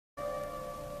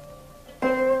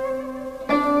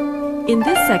In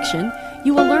this section,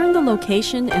 you will learn the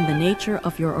location and the nature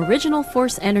of your original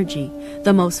force energy,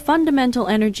 the most fundamental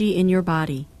energy in your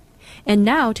body. And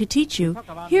now, to teach you,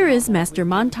 here is Master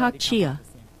Mantak Chia.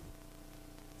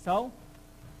 So,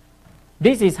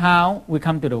 this is how we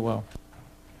come to the world.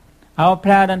 Our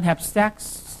parents have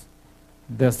sex,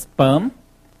 the sperm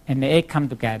and the egg come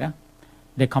together.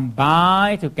 They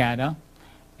combine together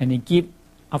and they give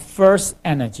a first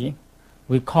energy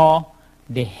we call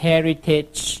the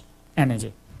heritage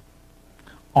energy.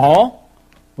 Or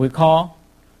we call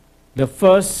the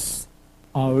first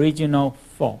original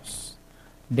force.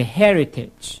 The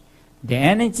heritage, the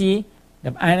energy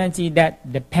that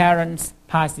the parents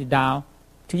pass it down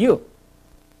to you.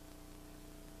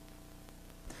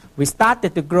 We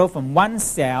started to grow from one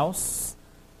cell,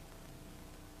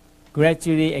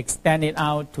 gradually extended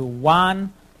out to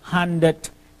 100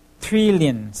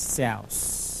 trillion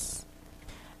cells.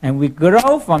 And we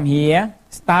grow from here,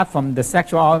 start from the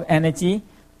sexual energy,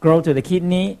 grow to the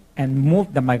kidney, and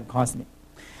move the microcosmic.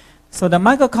 So the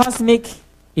microcosmic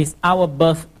is our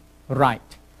birthright.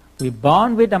 We're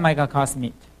born with the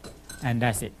microcosmic, and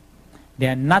that's it.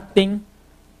 There's nothing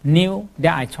new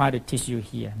that I try to teach you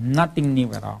here. Nothing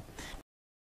new at all.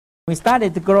 We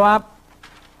started to grow up.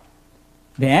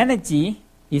 The energy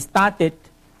is started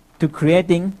to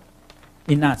creating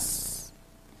in us.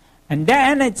 And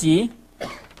that energy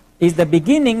is the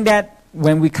beginning that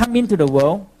when we come into the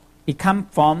world, it comes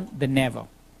from the navel.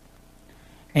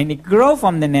 And it grows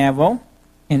from the navel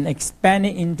and expand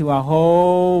it into our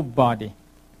whole body.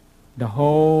 The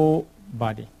whole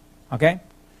body. Okay?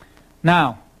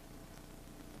 Now,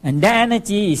 and that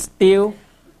energy is still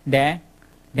there.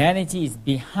 The energy is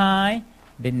behind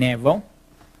the navel.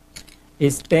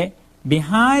 It's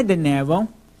behind the navel,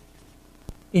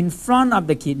 in front of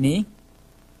the kidney,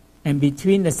 and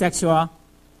between the sexual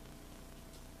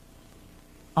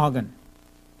organ.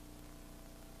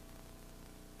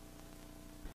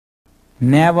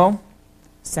 Navel,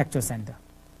 sexual center.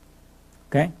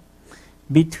 Okay?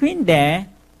 Between there,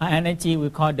 our energy we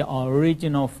call the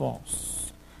original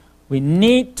force. We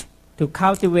need to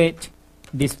cultivate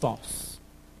this force.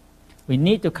 We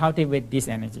need to cultivate this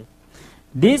energy.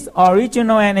 This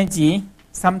original energy,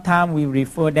 sometimes we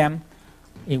refer them,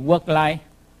 it works like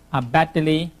a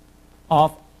battery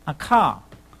of a car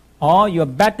or your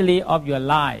battery of your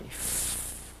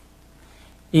life.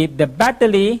 If the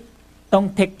battery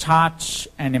don't take charge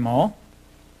anymore,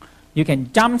 you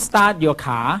can jump start your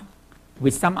car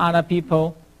with some other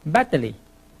people battery.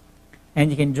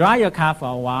 And you can drive your car for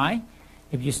a while.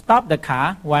 If you stop the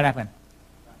car, what happens?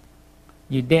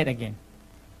 You're dead again.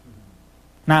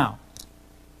 Now,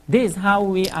 this is how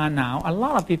we are now. A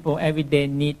lot of people every day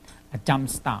need a jump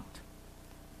start.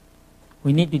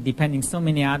 We need to depend on so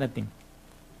many other things.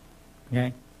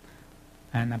 Okay?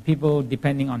 And people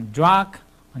depending on drug,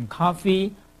 on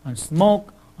coffee, on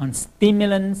smoke, on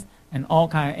stimulants, and all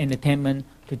kind of entertainment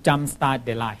to jump start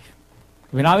their life.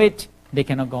 Without it, they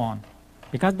cannot go on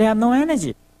because they have no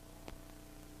energy.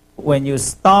 When you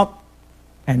stop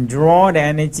and draw the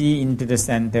energy into the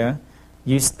center,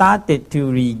 you started to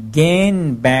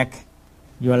regain back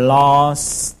your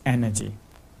lost energy,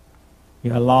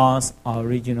 your lost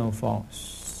original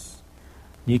force.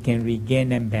 You can regain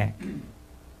them back.